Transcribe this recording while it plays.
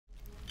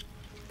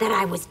that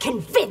I was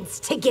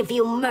convinced to give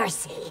you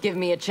mercy. Give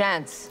me a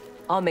chance.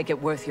 I'll make it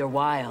worth your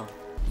while.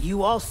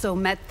 You also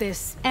met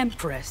this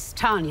Empress,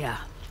 Tanya.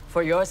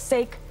 For your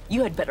sake,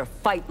 you had better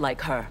fight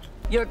like her.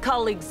 Your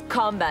colleague's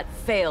combat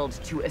failed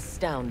to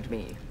astound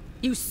me.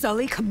 You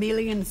sully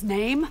Chameleon's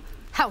name?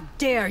 How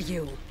dare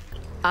you?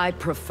 I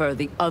prefer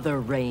the other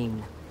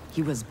Rain.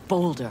 He was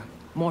bolder,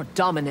 more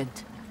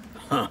dominant.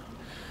 Huh.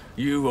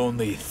 You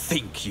only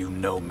think you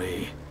know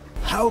me.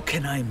 How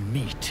can I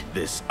meet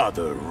this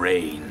other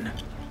Rain?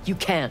 You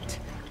can't.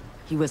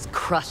 He was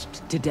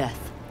crushed to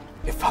death.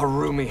 If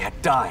Harumi had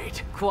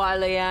died... Kuai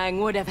Liang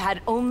would have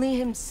had only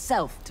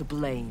himself to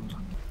blame.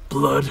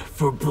 Blood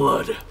for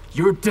blood.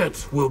 Your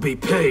debt will be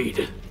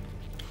paid.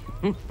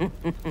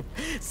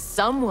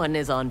 Someone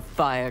is on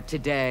fire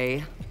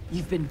today.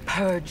 You've been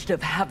purged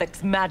of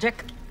Havoc's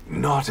magic?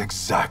 Not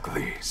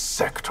exactly,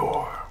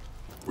 Sektor.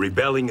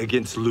 Rebelling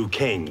against Liu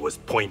Kang was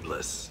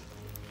pointless.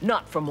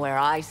 Not from where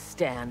I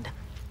stand.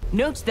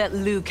 Note that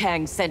Liu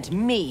Kang sent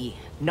me,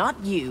 not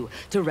you,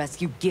 to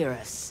rescue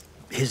Geras.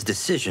 His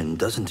decision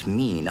doesn't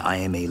mean I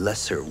am a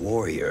lesser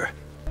warrior.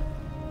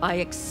 I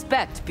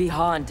expect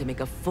Bihan to make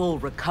a full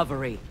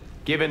recovery.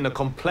 Given the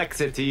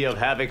complexity of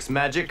Havoc's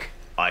magic,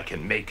 I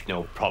can make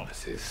no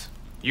promises.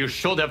 You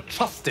should have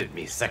trusted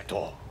me,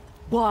 Sektor.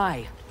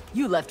 Why?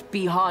 You left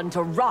Bihan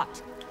to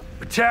rot.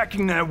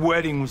 Attacking that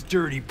wedding was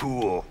dirty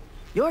pool.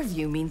 Your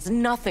view means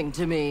nothing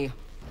to me.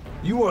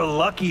 You are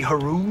lucky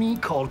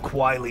Harumi called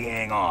Kuai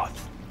Liang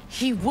off.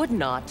 He would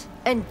not,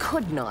 and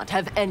could not,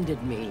 have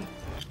ended me.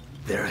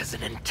 There is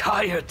an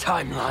entire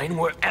timeline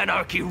where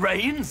anarchy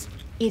reigns?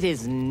 It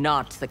is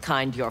not the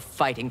kind you're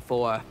fighting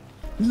for.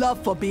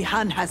 Love for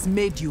Bihan has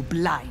made you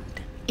blind.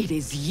 It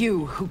is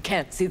you who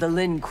can't see the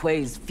Lin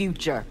Kuei's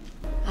future.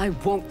 I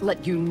won't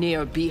let you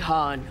near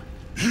Bihan.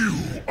 You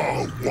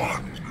are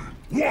one.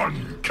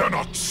 One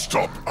cannot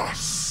stop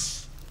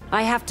us.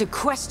 I have to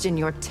question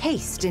your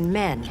taste in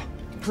men.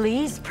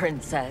 Please,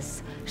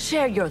 Princess,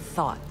 share your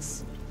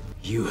thoughts.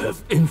 You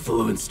have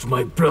influenced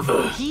my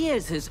brother. He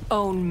is his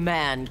own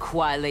man,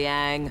 Kuai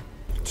Liang.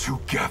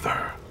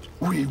 Together,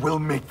 we will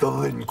make the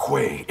Lin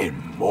Kuei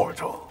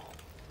immortal.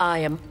 I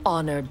am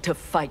honored to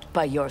fight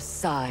by your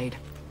side.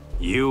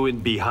 You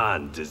and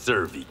Bihan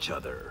deserve each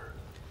other.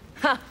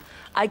 Ha!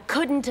 I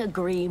couldn't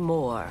agree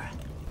more.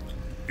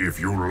 If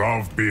you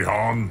love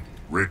Bihan,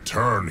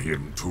 return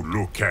him to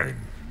Liu Kang.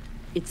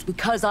 It's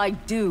because I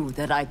do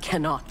that I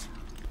cannot.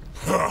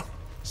 Ha!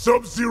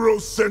 Sub-Zero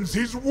sends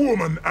his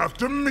woman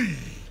after me.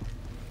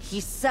 He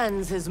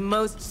sends his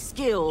most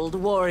skilled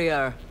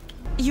warrior.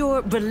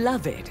 Your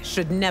beloved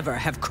should never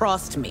have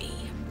crossed me.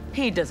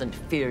 He doesn't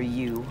fear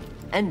you,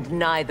 and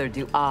neither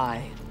do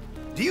I.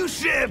 Do you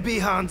share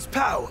Bihan's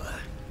power?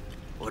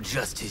 Or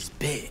just his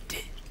bid?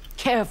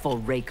 Careful,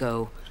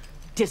 Reiko.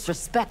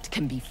 Disrespect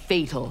can be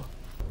fatal.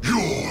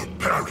 Your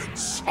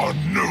parents are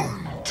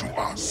known to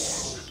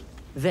us.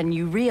 Then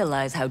you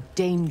realize how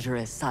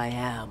dangerous I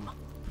am.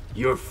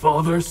 Your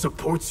father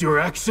supports your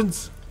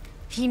actions?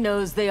 He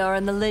knows they are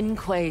in the Lin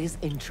Kuei's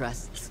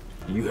interests.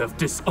 You have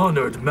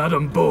dishonored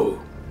Madame Bo.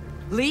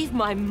 Leave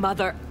my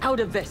mother out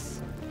of this.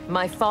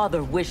 My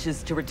father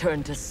wishes to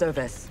return to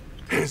service.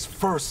 His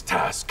first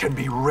task can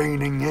be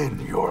reining in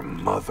your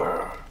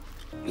mother.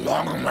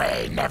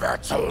 Longwei never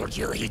told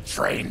you he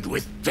trained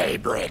with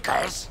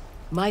Daybreakers?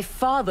 My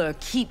father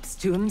keeps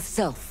to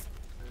himself.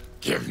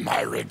 Give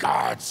my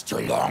regards to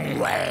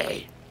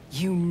Longwei.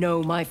 You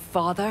know my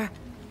father?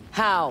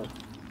 How?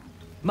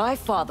 My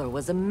father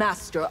was a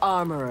master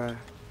armorer.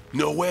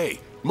 No way.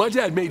 My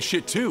dad made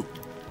shit too.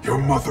 Your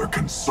mother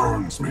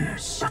concerns me,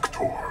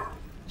 Sektor.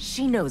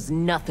 She knows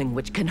nothing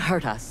which can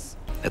hurt us.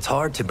 It's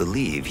hard to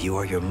believe you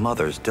are your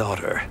mother's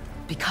daughter.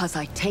 Because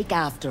I take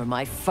after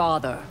my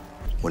father.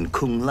 When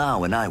Kung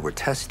Lao and I were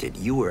tested,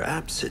 you were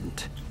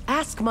absent.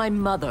 Ask my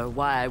mother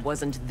why I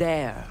wasn't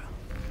there.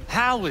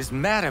 How is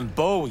Madame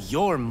Bo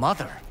your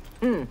mother?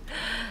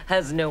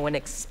 Has no one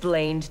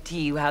explained to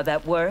you how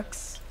that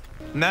works?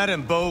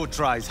 Madame Bo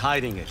tries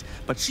hiding it,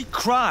 but she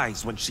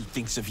cries when she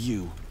thinks of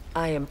you.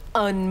 I am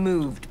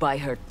unmoved by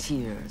her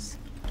tears.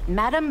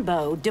 Madame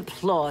Bo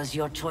deplores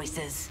your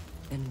choices.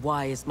 And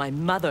why is my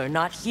mother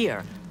not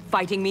here,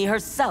 fighting me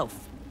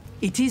herself?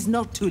 It is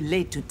not too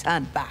late to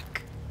turn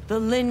back. The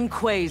Lin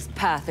Kuei's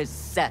path is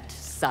set,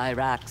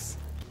 Cyrax.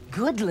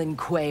 Good Lin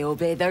Kuei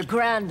obey their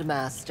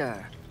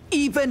Grandmaster.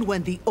 Even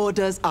when the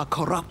orders are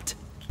corrupt.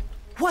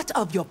 What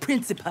of your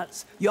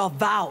principles, your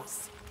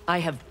vows? I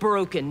have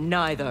broken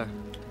neither.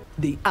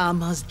 The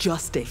armor's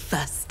just a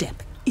first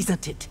step,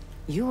 isn't it?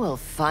 You will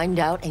find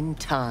out in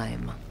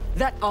time.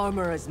 That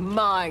armor is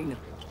mine.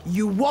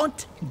 You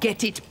won't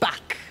get it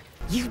back.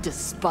 You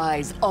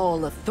despise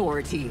all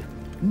authority.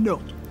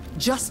 No,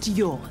 just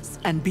yours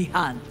and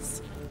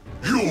Bihan's.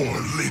 Your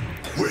Lin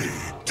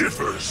Kuei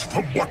differs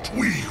from what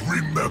we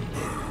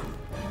remember.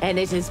 And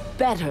it is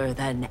better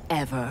than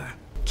ever.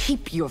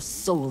 Keep your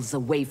souls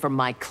away from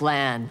my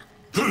clan.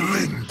 The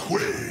Lin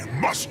Kuei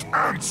must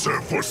answer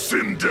for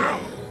Sindel.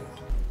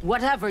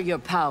 Whatever your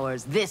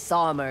powers, this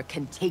armor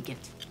can take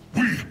it.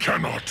 We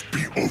cannot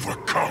be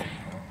overcome.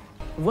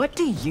 What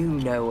do you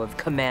know of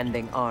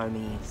commanding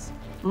armies?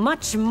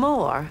 Much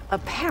more,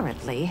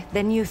 apparently,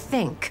 than you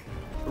think.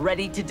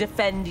 Ready to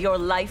defend your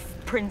life,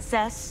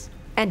 princess?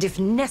 And if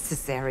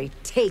necessary,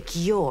 take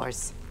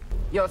yours.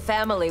 Your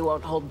family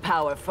won't hold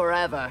power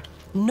forever.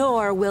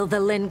 Nor will the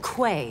Lin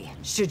Kuei,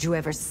 should you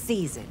ever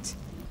seize it.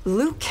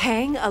 Liu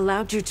Kang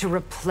allowed you to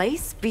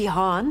replace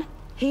Bi-Han?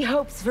 He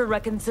hopes for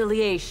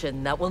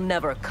reconciliation that will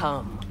never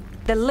come.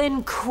 The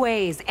Lin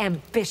Kuei's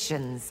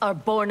ambitions are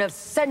born of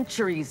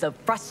centuries of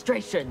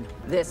frustration.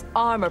 This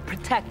armor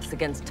protects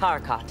against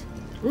Tarkat.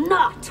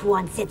 Not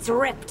once it's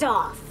ripped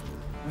off.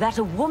 That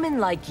a woman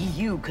like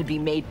you could be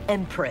made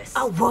empress.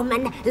 A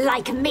woman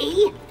like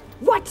me?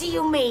 What do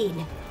you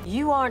mean?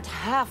 You aren't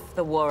half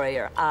the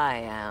warrior I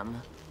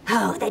am.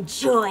 Oh, the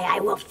joy I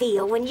will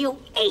feel when you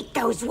ate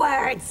those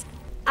words!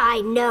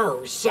 I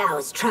know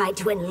Xiao's tried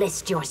to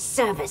enlist your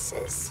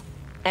services.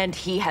 And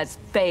he has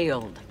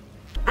failed.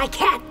 I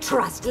can't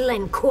trust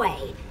Lin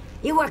Kuei.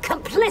 You were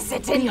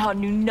complicit in— Bi-Han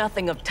knew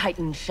nothing of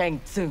Titan Shang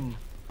Tsung.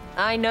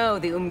 I know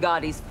the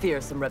Umgadi's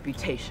fearsome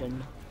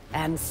reputation.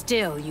 And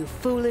still you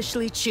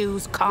foolishly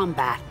choose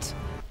combat.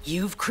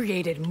 You've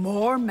created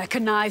more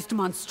mechanized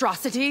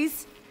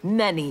monstrosities?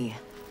 Many.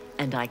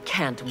 And I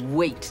can't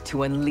wait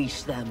to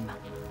unleash them.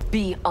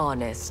 Be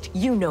honest,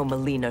 you know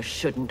Melina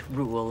shouldn't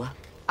rule.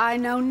 I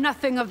know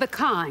nothing of the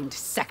kind,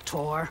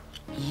 Sektor.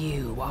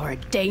 You are a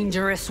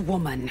dangerous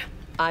woman.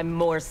 I'm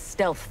more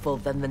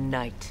stealthful than the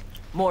night.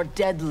 More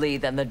deadly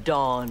than the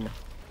dawn.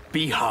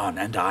 Bi-Han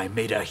and I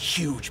made a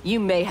huge— You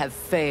may have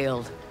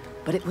failed,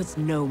 but it was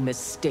no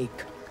mistake.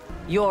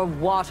 Your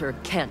water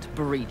can't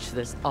breach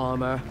this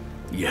armor.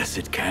 Yes,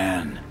 it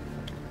can.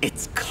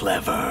 It's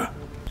clever.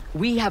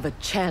 We have a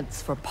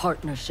chance for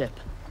partnership.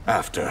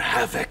 After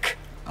Havoc,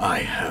 I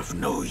have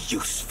no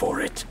use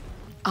for it.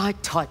 I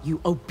taught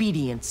you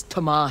obedience,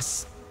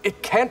 Tomas.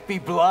 It can't be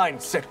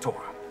blind, Sektor.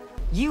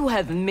 You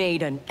have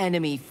made an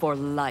enemy for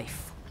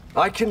life.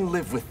 I can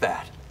live with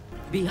that.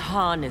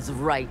 Bi-Han is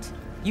right.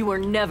 You were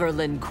never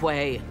Lin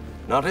Kuei.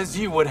 Not as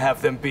you would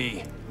have them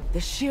be. The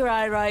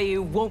Shirai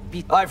Ryu won't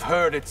be— I've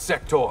heard it,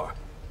 Sektor.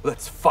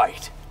 Let's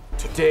fight.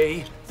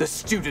 Today, the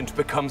student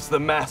becomes the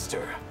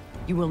master.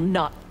 You will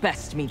not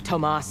best me,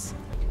 Tomas.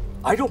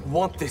 I don't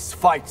want this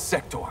fight,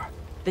 Sektor.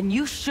 Then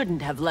you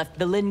shouldn't have left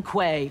the Lin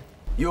Kuei.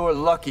 You're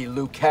lucky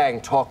Liu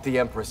Kang talked the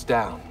Empress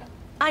down.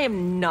 I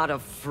am not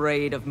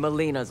afraid of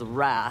Melina's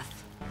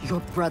wrath. Your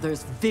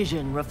brother's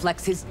vision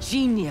reflects his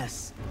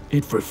genius.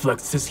 It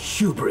reflects his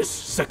hubris,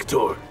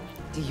 Sektor.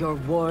 Do your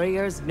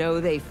warriors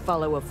know they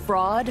follow a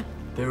fraud?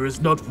 There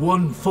is not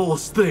one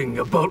false thing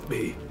about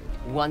me.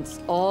 Once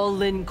all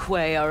Lin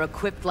Kuei are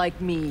equipped like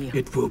me,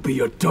 it will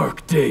be a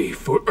dark day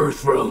for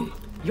Earthrealm.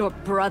 Your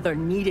brother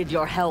needed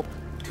your help.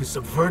 To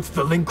subvert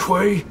the Lin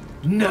Kuei?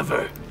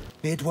 Never.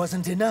 It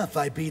wasn't enough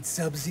I beat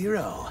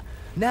Sub-Zero.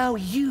 Now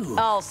you—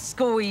 I'll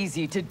squeeze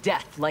you to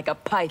death like a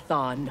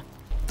python.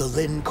 The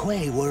Lin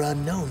Kuei were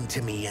unknown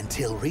to me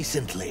until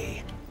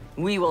recently.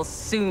 We will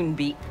soon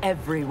be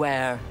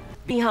everywhere.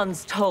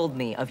 Bi-Han's told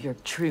me of your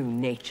true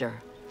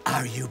nature.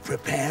 Are you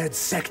prepared,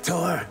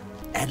 Sektor?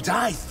 And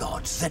I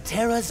thought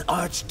Zatera's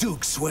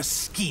archdukes were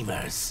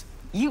schemers.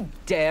 You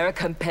dare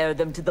compare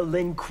them to the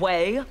Lin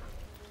Kuei?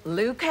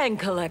 Liu Kang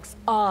collects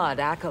odd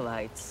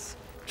acolytes.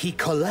 He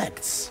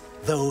collects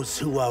those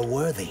who are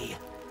worthy.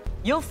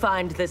 You'll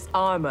find this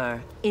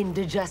armor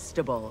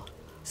indigestible.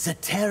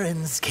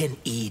 Zaterans can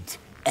eat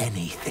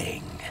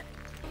anything.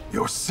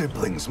 Your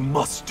siblings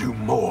must do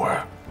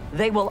more.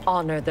 They will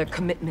honor their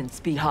commitments,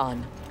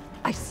 Bi-Han.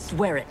 I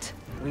swear it.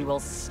 We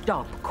will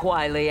stop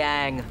Kuai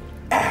Liang.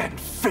 And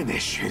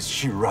finish his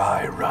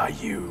Shirai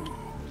Ryu.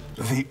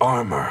 The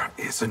armor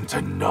isn't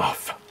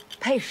enough.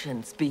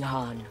 Patience,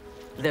 Bi-Han.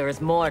 There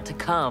is more to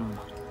come.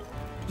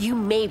 You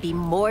may be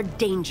more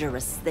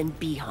dangerous than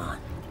Bi-Han.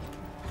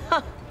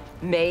 Huh.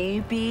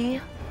 Maybe.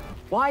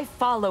 Why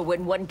follow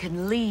when one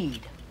can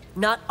lead?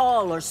 Not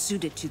all are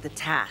suited to the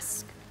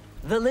task.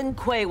 The Lin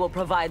Kuei will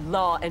provide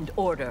law and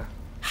order.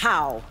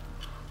 How?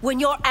 When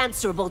you're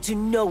answerable to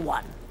no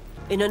one.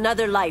 In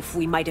another life,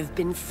 we might have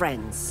been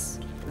friends.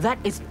 That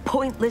is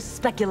pointless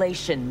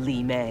speculation,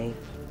 Li Mei.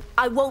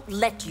 I won't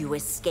let you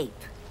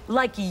escape.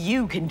 Like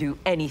you can do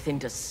anything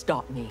to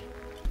stop me.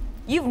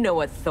 You've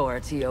no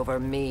authority over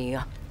me.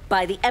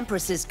 By the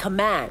Empress's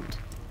command,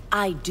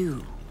 I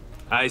do.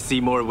 I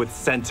see more with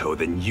Sento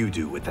than you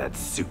do with that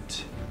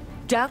suit.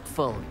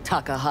 Doubtful,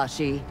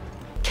 Takahashi.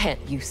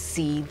 Can't you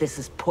see this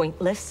is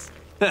pointless?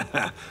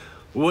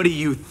 What do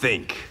you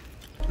think?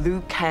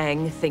 Liu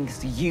Kang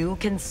thinks you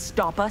can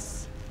stop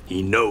us?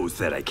 He knows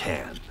that I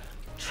can.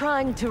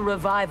 Trying to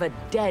revive a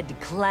dead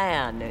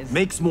clan is—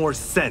 Makes more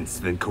sense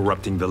than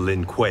corrupting the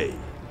Lin Kuei.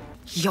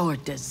 Your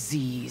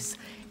disease.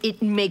 It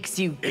makes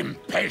you—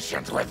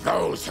 Impatient with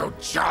those who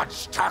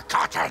judge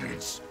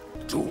Tarkatans.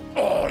 Do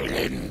all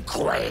Lin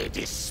Kuei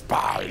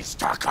despise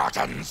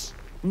Tarkatans?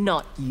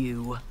 Not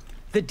you.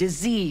 The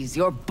disease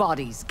your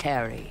bodies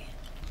carry.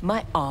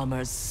 My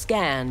armors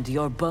scanned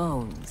your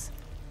bones.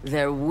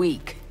 They're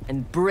weak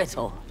and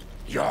brittle.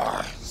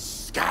 Your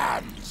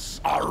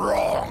scans are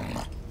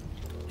wrong.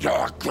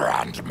 Your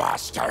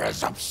Grandmaster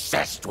is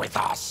obsessed with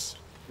us.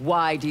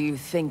 Why do you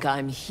think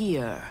I'm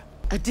here?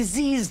 A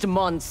diseased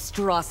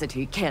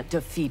monstrosity can't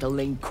defeat a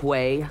Lin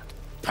Kuei.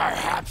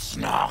 Perhaps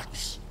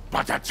not,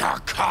 but a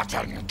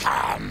Tarkatan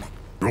can.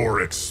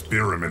 Your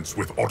experiments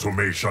with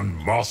automation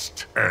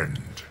must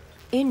end.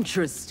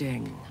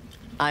 Interesting.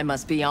 I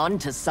must be on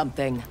to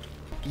something.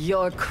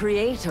 Your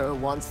creator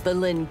wants the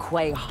Lin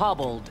Kuei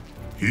hobbled.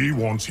 He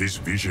wants his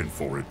vision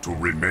for it to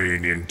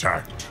remain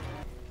intact.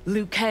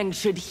 Liu Kang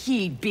should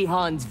heed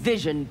Bihan's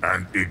vision.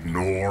 And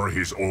ignore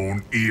his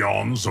own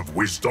eons of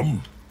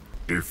wisdom?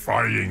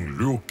 Defying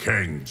Liu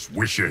Kang's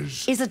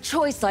wishes is a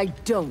choice I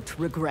don't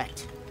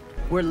regret.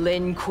 Were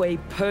Lin Kuei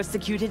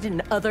persecuted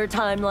in other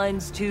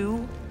timelines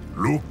too?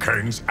 Liu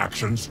Kang's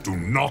actions do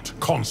not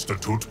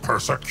constitute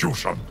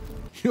persecution.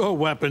 Your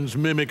weapons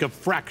mimic a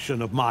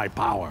fraction of my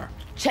power.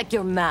 Check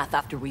your math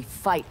after we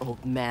fight,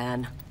 old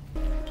man.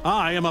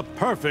 I am a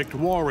perfect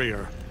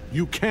warrior.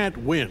 You can't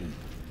win.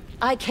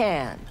 I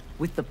can,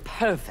 with the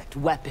perfect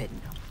weapon.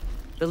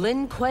 The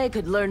Lin Kuei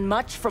could learn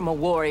much from a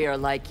warrior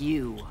like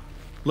you.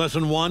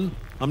 Lesson 1,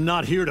 I'm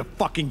not here to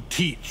fucking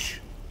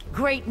teach.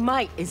 Great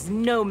might is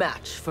no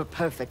match for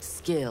perfect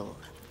skill.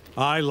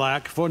 I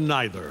lack for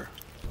neither.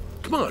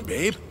 Come on,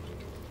 babe.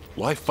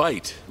 Why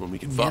fight when we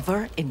can fuck?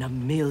 Never in a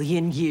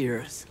million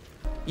years.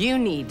 You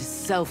need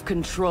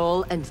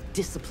self-control and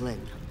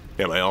discipline.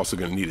 Am I also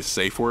gonna need a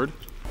safe word?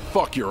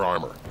 Fuck your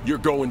armor. You're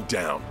going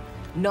down.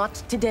 Not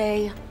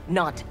today,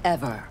 not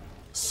ever.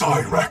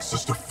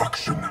 Cyrax's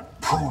defection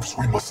proves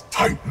we must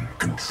tighten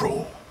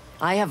control.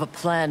 I have a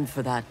plan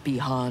for that,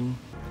 Bihan.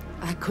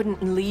 I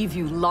couldn't leave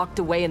you locked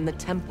away in the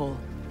temple.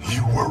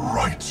 You were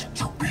right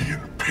to be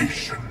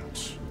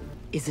impatient.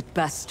 Is it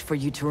best for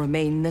you to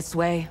remain this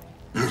way?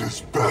 It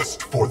is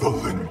best for the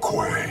Lin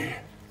Kuei.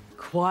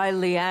 Kuai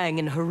Liang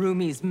and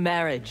Harumi's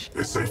marriage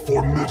is a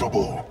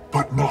formidable,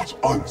 but not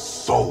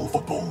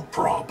unsolvable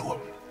problem.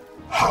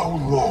 How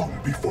long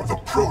before the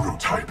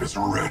prototype is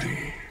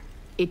ready?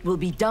 It will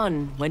be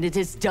done when it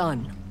is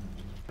done.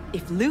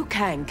 If Liu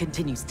Kang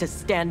continues to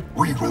stand,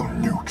 we will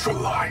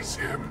neutralize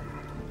him.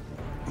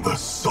 The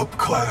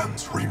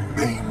sub-clans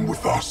remain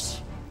with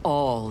us.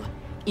 All,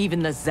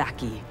 even the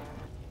Zaki.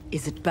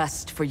 Is it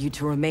best for you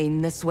to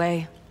remain this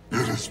way?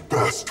 It is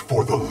best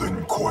for the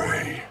Lin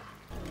Kuei.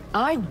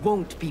 I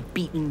won't be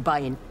beaten by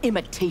an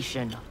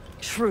imitation.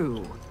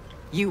 True.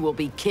 You will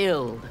be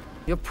killed.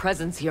 Your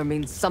presence here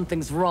means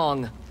something's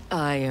wrong.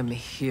 I am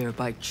here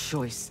by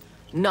choice,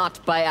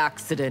 not by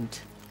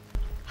accident.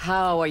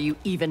 How are you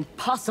even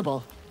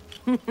possible?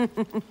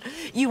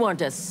 You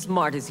aren't as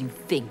smart as you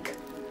think.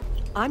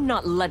 I'm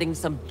not letting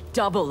some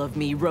double of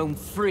me roam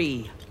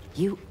free.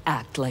 You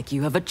act like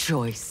you have a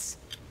choice.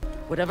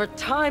 Whatever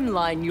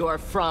timeline you're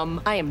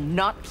from, I am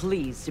not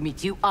pleased to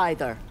meet you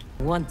either.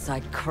 Once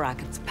I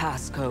crack its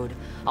passcode,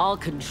 I'll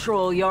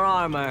control your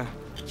armor.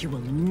 You will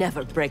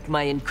never break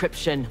my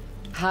encryption.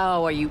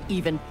 How are you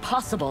even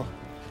possible?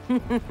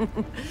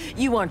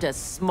 You aren't as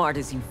smart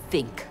as you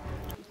think.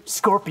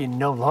 Scorpion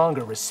no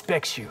longer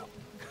respects you.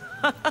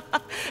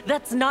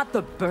 That's not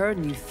the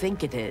burn you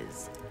think it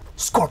is.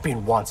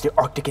 Scorpion wants the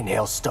Arctic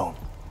Inhale Stone.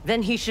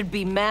 Then he should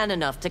be man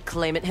enough to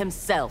claim it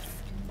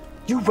himself.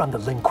 You run the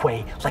Lin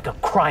Kuei like a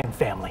crime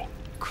family.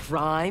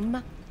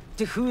 Crime?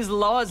 To whose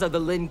laws are the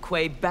Lin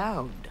Kuei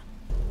bound?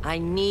 I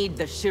need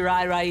the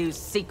Shirai Ryu's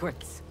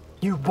secrets.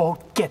 You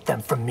won't get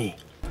them from me.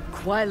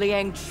 Kuai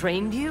Liang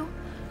trained you?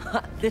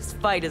 This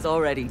fight is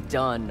already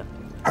done.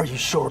 Are you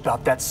sure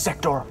about that,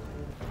 Sektor?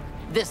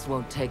 This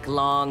won't take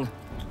long.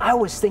 I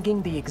was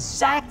thinking the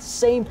exact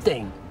same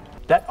thing.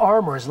 That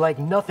armor is like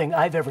nothing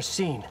I've ever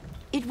seen.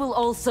 It will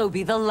also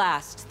be the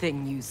last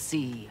thing you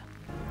see.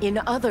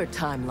 In other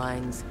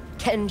timelines,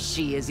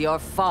 Kenshi is your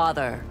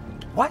father.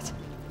 What?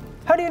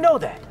 How do you know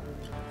that?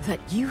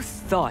 That you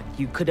thought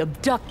you could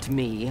abduct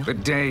me. The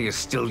day is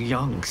still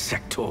young,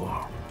 Sektor.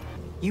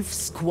 You've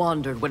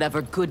squandered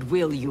whatever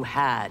goodwill you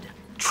had.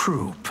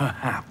 True,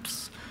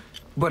 perhaps.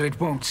 But it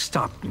won't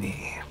stop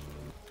me.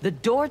 The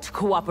door to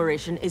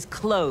cooperation is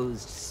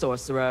closed,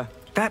 sorcerer.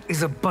 That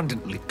is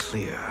abundantly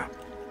clear.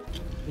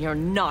 You're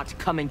not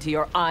coming to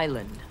your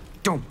island.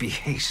 Don't be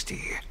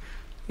hasty.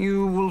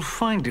 You will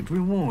find it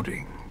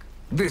rewarding.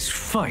 This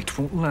fight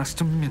won't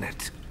last a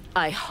minute.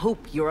 I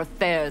hope your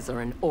affairs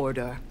are in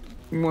order.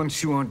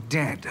 Once you are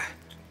dead,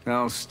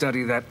 I'll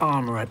study that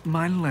armor at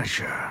my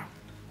leisure.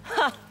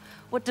 Ha!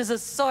 What does a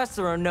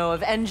sorcerer know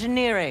of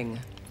engineering?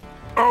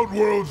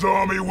 Outworld's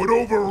army would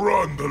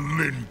overrun the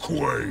Lin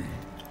Kuei.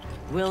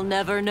 We'll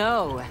never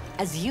know,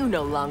 as you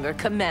no longer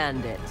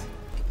command it.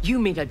 You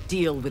made a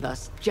deal with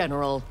us,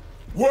 General.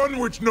 One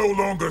which no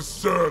longer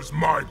serves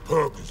my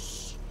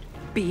purpose.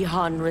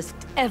 Bihan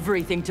risked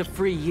everything to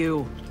free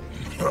you.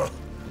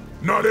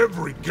 Not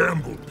every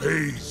gamble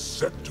pays,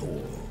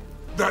 Sektor.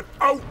 That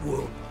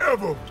Outworld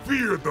ever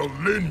feared the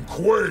Lin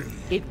Kuei.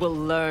 It will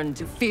learn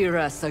to fear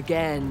us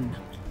again.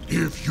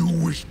 If you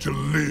wish to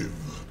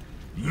live,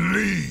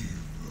 leave.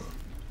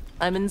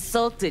 I'm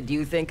insulted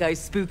you think I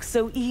spook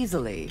so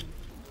easily.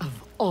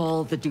 Of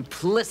all the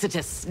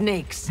duplicitous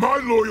snakes. My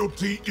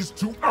loyalty is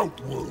to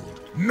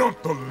Outworld,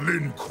 not the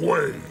Lin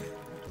Kuei.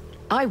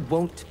 I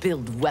won't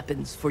build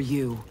weapons for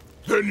you.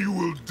 Then you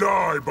will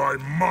die by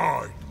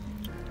mine.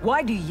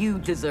 Why do you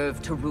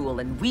deserve to rule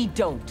and we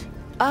don't?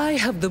 I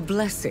have the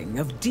blessing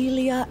of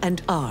Delia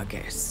and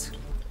Argus.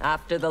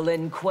 After the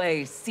Lin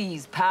Kuei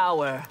seize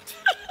power.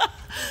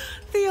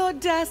 The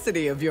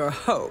audacity of your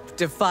hope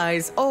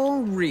defies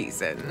all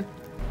reason.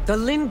 The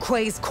Lin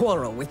Kuei's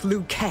quarrel with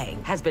Liu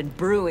Kang has been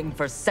brewing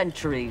for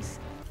centuries.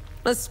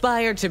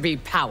 Aspire to be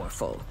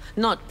powerful,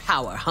 not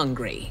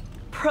power-hungry.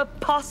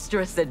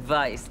 Preposterous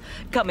advice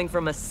coming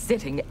from a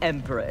sitting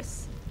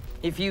empress.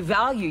 If you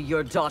value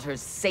your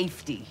daughter's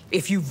safety...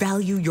 If you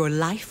value your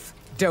life,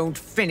 don't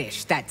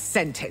finish that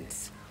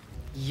sentence.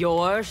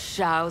 You're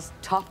Shao's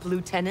top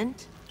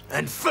lieutenant?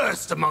 And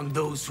first among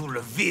those who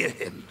revere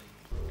him.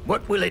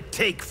 What will it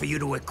take for you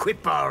to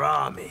equip our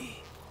army?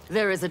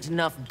 There isn't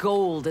enough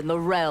gold in the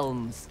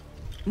realms.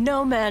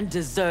 No man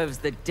deserves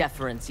the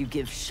deference you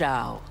give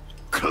Shao.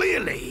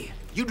 Clearly,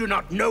 you do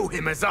not know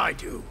him as I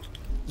do.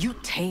 You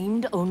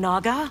tamed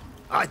Onaga?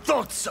 I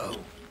thought so.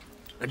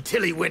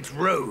 Until he went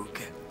rogue.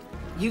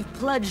 You've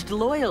pledged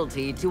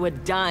loyalty to a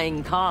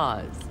dying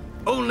cause.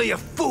 Only a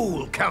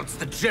fool counts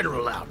the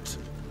general out.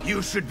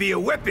 You should be a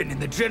weapon in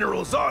the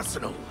general's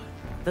arsenal.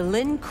 The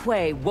Lin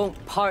Kuei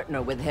won't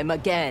partner with him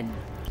again.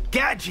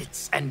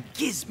 Gadgets and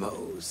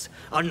gizmos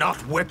are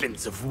not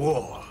weapons of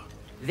war.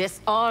 This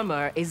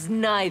armor is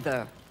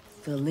neither.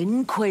 The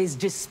Lin Kuei's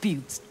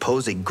disputes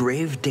pose a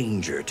grave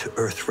danger to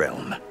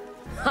Earthrealm.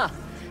 Ha!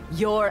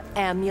 Your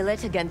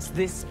amulet against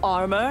this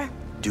armor?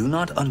 Do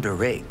not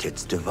underrate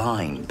its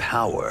divine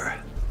power.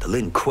 The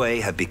Lin Kuei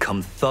have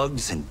become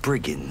thugs and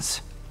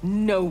brigands.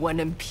 No one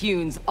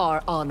impugns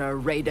our honor,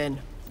 Raiden.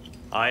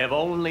 I have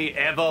only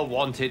ever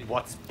wanted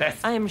what's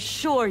best. I am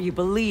sure you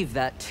believe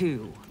that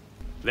too.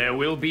 There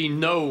will be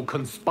no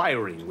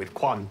conspiring with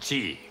Quan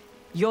Chi.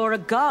 You're a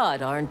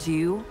god, aren't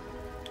you?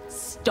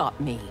 Stop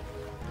me.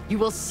 You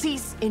will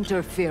cease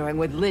interfering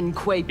with Lin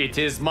Kuei. It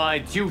is my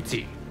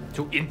duty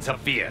to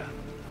interfere.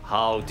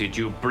 How did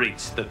you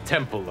breach the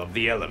Temple of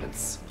the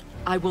Elements?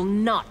 I will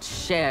not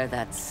share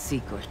that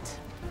secret.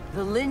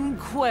 The Lin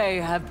Kuei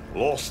have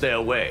lost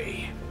their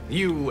way.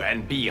 You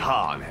and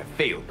Bi-Han have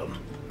failed them.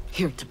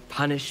 Here to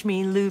punish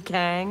me, Liu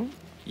Kang?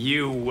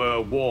 You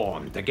were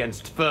warned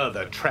against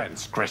further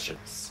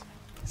transgressions.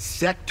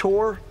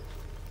 Sektor?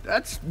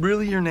 That's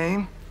really your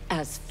name?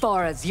 As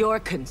far as you're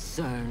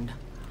concerned,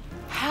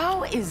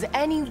 how is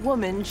any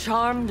woman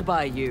charmed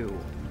by you?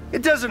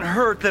 It doesn't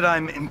hurt that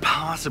I'm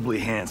impossibly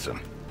handsome.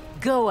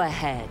 Go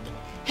ahead.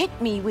 Hit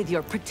me with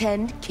your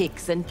pretend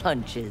kicks and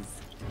punches.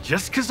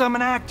 Just because I'm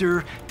an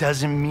actor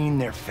doesn't mean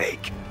they're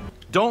fake.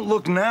 Don't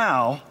look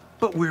now,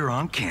 but we're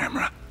on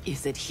camera.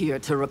 Is it here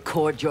to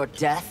record your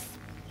death?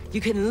 You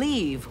can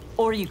leave,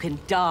 or you can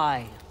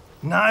die.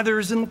 Neither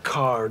is in the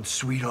cards,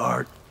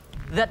 sweetheart.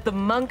 That the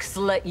monks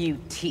let you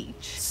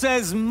teach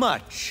says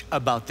much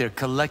about their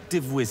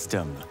collective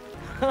wisdom.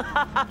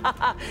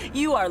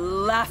 You are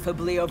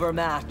laughably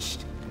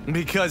overmatched.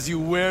 Because you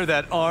wear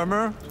that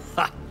armor?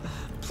 Ha!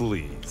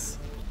 Please.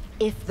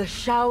 If the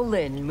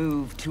Shaolin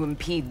move to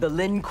impede the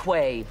Lin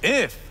Kuei...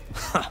 If?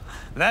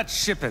 That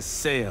ship has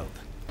sailed.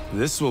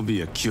 This will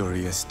be a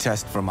curious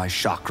test for my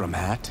chakram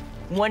hat.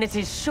 When it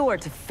is sure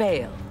to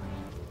fail,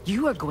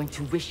 you are going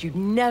to wish you'd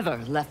never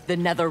left the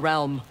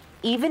Netherrealm.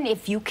 Even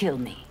if you kill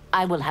me,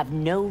 I will have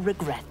no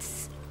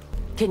regrets.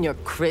 Can your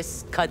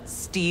Chris cut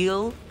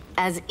steel?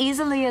 As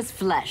easily as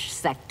flesh,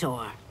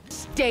 Sektor.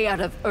 Stay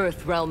out of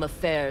Earthrealm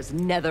affairs,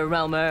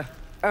 Netherrealmer.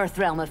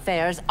 Earthrealm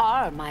affairs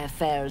are my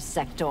affairs,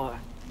 Sektor.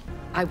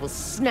 I will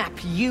snap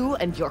you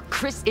and your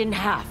Chris in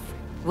half.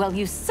 Well,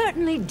 you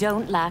certainly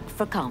don't lack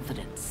for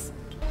confidence.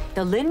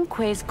 The Lin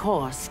Kuei's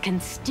course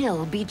can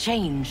still be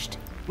changed.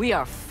 We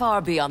are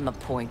far beyond the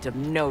point of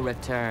no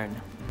return.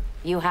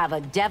 You have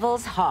a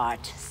devil's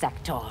heart,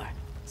 Sektor.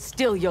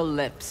 Still your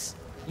lips.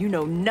 You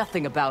know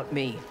nothing about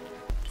me.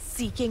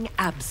 Seeking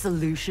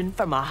absolution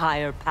from a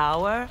higher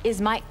power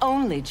is my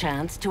only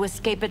chance to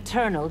escape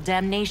eternal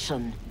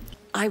damnation.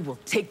 I will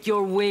take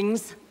your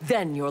wings,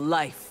 then your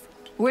life.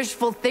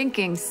 Wishful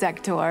thinking,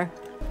 Sektor.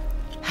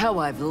 How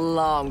I've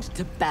longed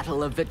to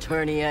battle a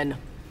Viturnian.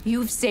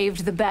 You've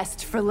saved the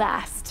best for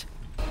last.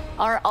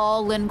 Are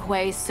all Lin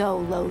Kuei so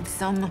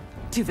loathsome?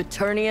 To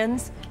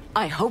Viturnians?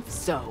 I hope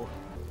so.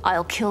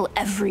 I'll kill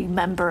every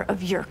member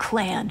of your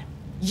clan.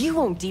 You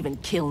won't even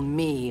kill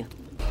me.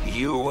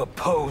 You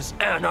oppose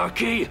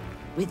anarchy?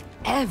 With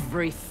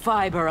every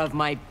fiber of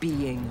my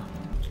being.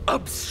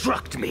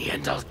 Obstruct me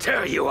and I'll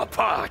tear you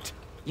apart.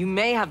 You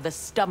may have the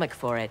stomach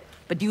for it,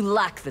 but you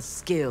lack the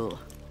skill.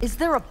 Is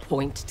there a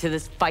point to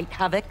this fight,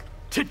 Havoc?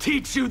 To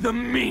teach you the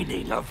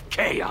meaning of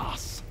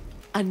chaos.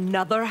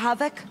 Another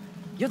Havoc?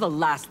 You're the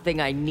last thing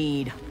I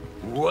need.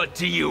 What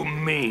do you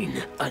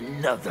mean,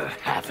 another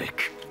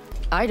Havoc?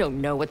 I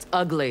don't know what's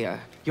uglier,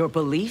 your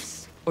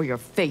beliefs or your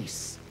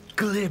face.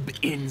 Glib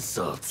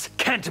insults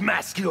can't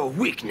mask your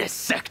weakness,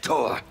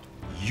 Sektor.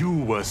 You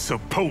were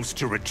supposed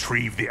to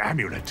retrieve the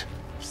amulet.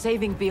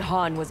 Saving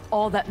Bihan was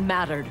all that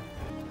mattered.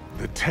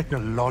 The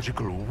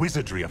technological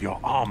wizardry of your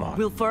armor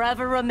Will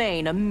forever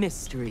remain a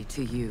mystery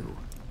to you.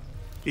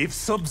 If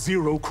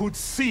Sub-Zero could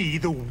see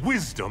the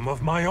wisdom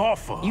of my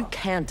offer. You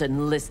can't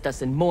enlist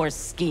us in more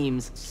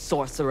schemes,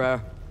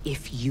 sorcerer.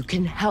 If you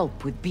can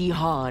help with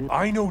Bihan...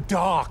 I know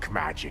dark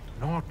magic,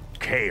 not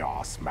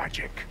chaos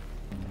magic.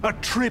 A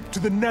trip to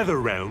the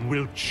Netherrealm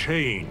will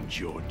change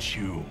your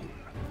tune.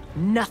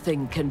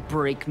 Nothing can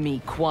break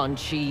me, Quan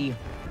Chi.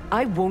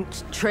 I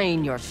won't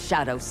train your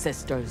shadow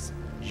sisters.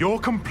 Your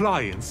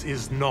compliance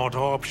is not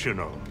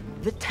optional.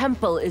 The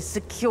temple is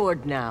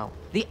secured now.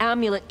 The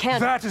amulet can't...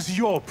 That is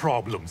your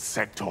problem,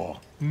 Sektor,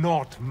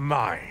 not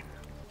mine.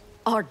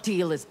 Our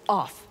deal is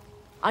off.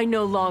 I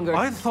no longer...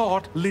 I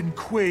thought Lin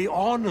Kuei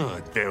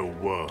honored their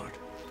word.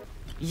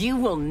 You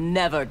will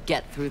never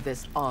get through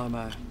this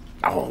armor.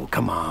 Oh,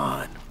 come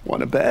on.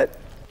 Wanna bet?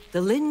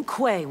 The Lin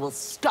Kuei will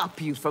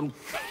stop you from...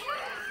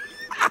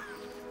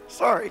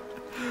 Sorry.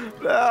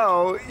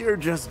 No, you're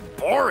just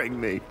boring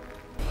me.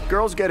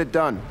 Girls get it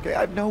done, okay?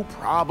 I have no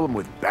problem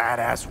with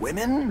badass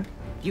women.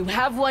 You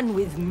have one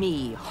with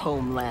me,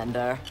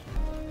 Homelander.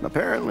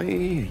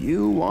 Apparently,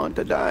 you want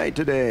to die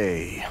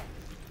today.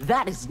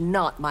 That is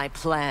not my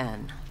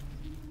plan.